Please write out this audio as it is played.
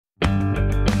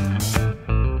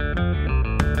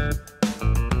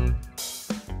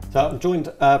So I'm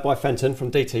joined by Fenton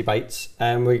from DT Baits,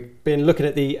 and we've been looking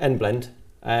at the end blend,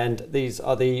 and these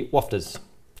are the Wafters.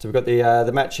 So we've got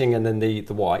the matching and then the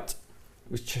white.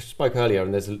 We spoke earlier,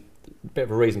 and there's a bit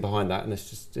of a reason behind that, and it's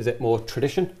just, is it more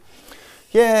tradition?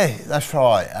 Yeah, that's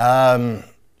right.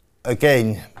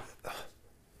 Again,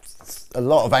 a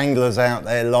lot of anglers out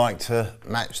there like to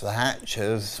match the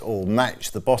hatches or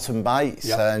match the bottom baits,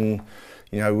 yep. And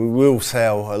you know, we will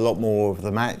sell a lot more of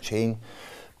the matching,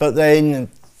 but then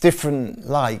different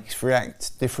lakes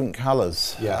react different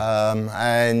colours. Yeah.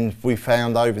 And we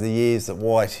found over the years that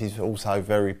white is also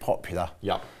very popular.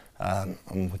 Yep.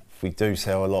 And we do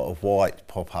sell a lot of white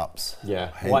pop-ups. Yeah,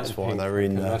 hence why they're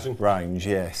in the range.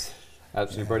 Yes.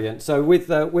 Absolutely brilliant. So with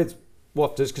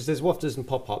Wafters, because there's Wafters and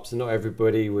pop-ups, and not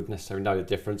everybody would necessarily know the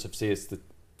difference. Obviously, it's the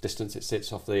distance it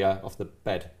sits off the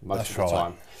bed most of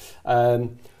the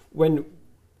time. When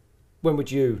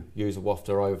would you use a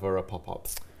wafter over a pop-up?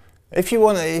 If you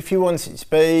want it to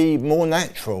be more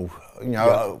natural, you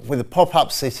know, with the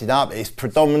pop-up sitting up, it's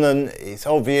predominant. It's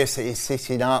obvious that it's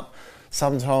sitting up.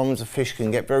 Sometimes a fish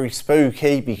can get very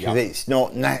spooky because it's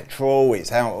not natural.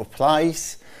 It's out of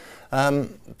place. But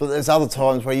there's other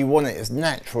times where you want it as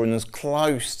natural and as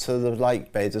close to the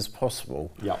lake bed as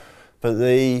possible. But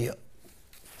the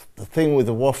thing with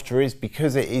the wafter is,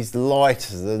 because it is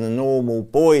lighter than a normal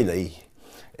boilie,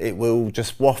 it will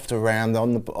just waft around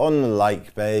on the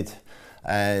lake bed,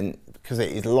 and because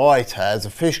it is lighter, as a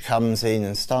fish comes in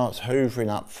and starts hoovering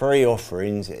up free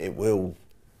offerings, it will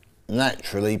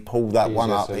naturally pull that one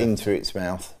up into its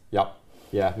mouth. Yep.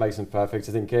 Yeah, makes them perfect.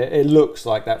 I think it looks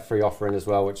like that free offering as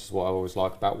well, which is what I always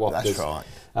like about wafters. That's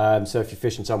right. So if you're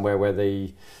fishing somewhere where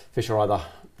the fish are either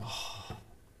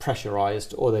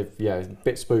pressurised or they're a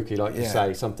bit spooky, like you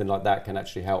say, something like that can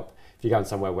actually help. If you're going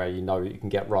somewhere where you know you can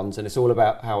get runs, and it's all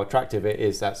about how attractive it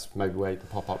is, that's maybe where the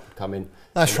pop-up would come in.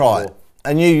 That's right.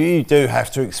 And you do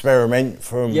have to experiment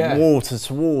from water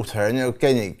to water, and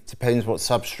again, it depends what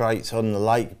substrate's on the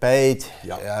lake bed.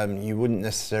 You wouldn't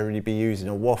necessarily be using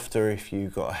a wafter if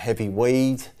you've got a heavy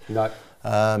weed. No.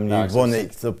 You'd want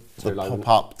the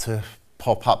pop-up to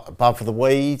pop up above the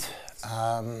weed.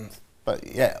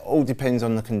 But yeah, all depends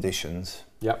on the conditions.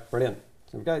 Yep, brilliant.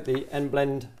 So we go, the end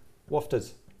blend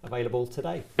wafters available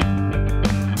today.